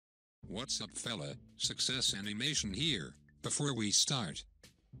What's up fella, Success Animation here. Before we start,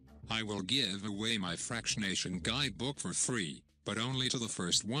 I will give away my Fractionation guidebook for free, but only to the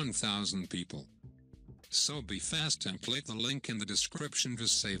first 1,000 people. So be fast and click the link in the description to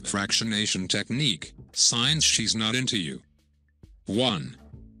save Fractionation technique. Signs she's not into you. 1.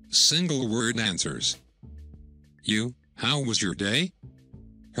 Single word answers. You, how was your day?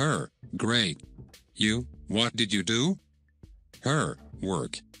 Her, great. You, what did you do? Her,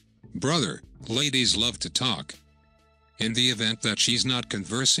 work. Brother, ladies love to talk. In the event that she's not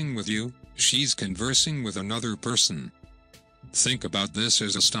conversing with you, she's conversing with another person. Think about this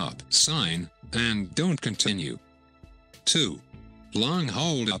as a stop sign, and don't continue. 2. Long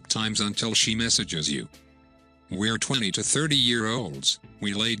hold-up times until she messages you. We're 20 to 30-year-olds,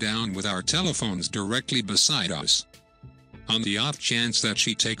 we lay down with our telephones directly beside us. On the off chance that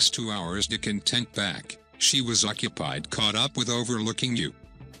she takes 2 hours to content back, she was occupied caught up with overlooking you.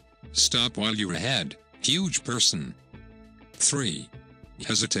 Stop while you're ahead, huge person. 3.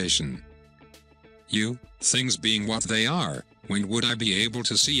 Hesitation. You, things being what they are, when would I be able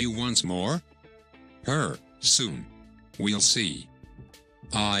to see you once more? Her, soon. We'll see.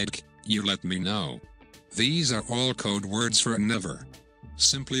 I'd, you let me know. These are all code words for never.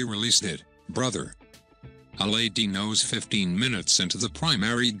 Simply release it, brother. A lady knows 15 minutes into the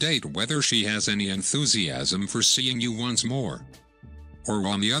primary date whether she has any enthusiasm for seeing you once more. Or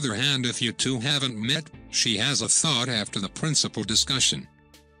on the other hand, if you two haven't met, she has a thought after the principal discussion.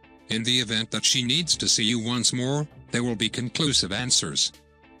 In the event that she needs to see you once more, there will be conclusive answers.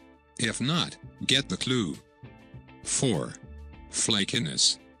 If not, get the clue. 4.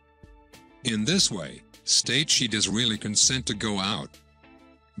 Flakiness. In this way, state she does really consent to go out.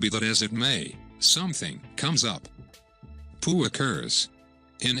 Be that as it may, something comes up. Poo occurs.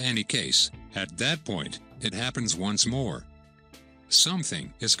 In any case, at that point, it happens once more.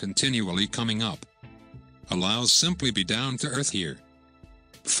 Something is continually coming up. Allows simply be down to earth here.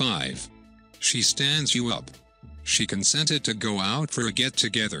 5. She stands you up. She consented to go out for a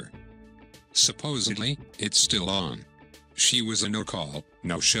get-together. Supposedly, it's still on. She was a no-call,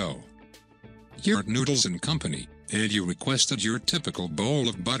 no-show. You're at Noodles and Company, and you requested your typical bowl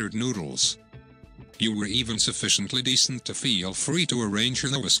of buttered noodles. You were even sufficiently decent to feel free to arrange her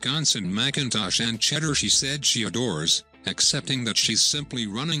the Wisconsin Macintosh and cheddar she said she adores, accepting that she's simply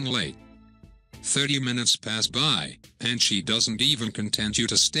running late. 30 minutes pass by, and she doesn't even content you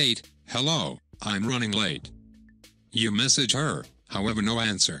to state, "Hello, I'm running late." You message her, however no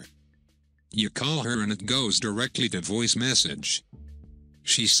answer. You call her and it goes directly to voice message.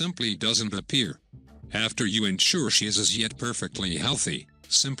 She simply doesn't appear. After you ensure she is as yet perfectly healthy,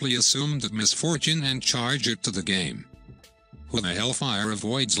 simply assume that misfortune and charge it to the game. Who the hellfire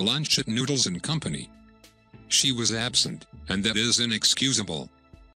avoids lunch at Noodles and Company? She was absent, and that is inexcusable.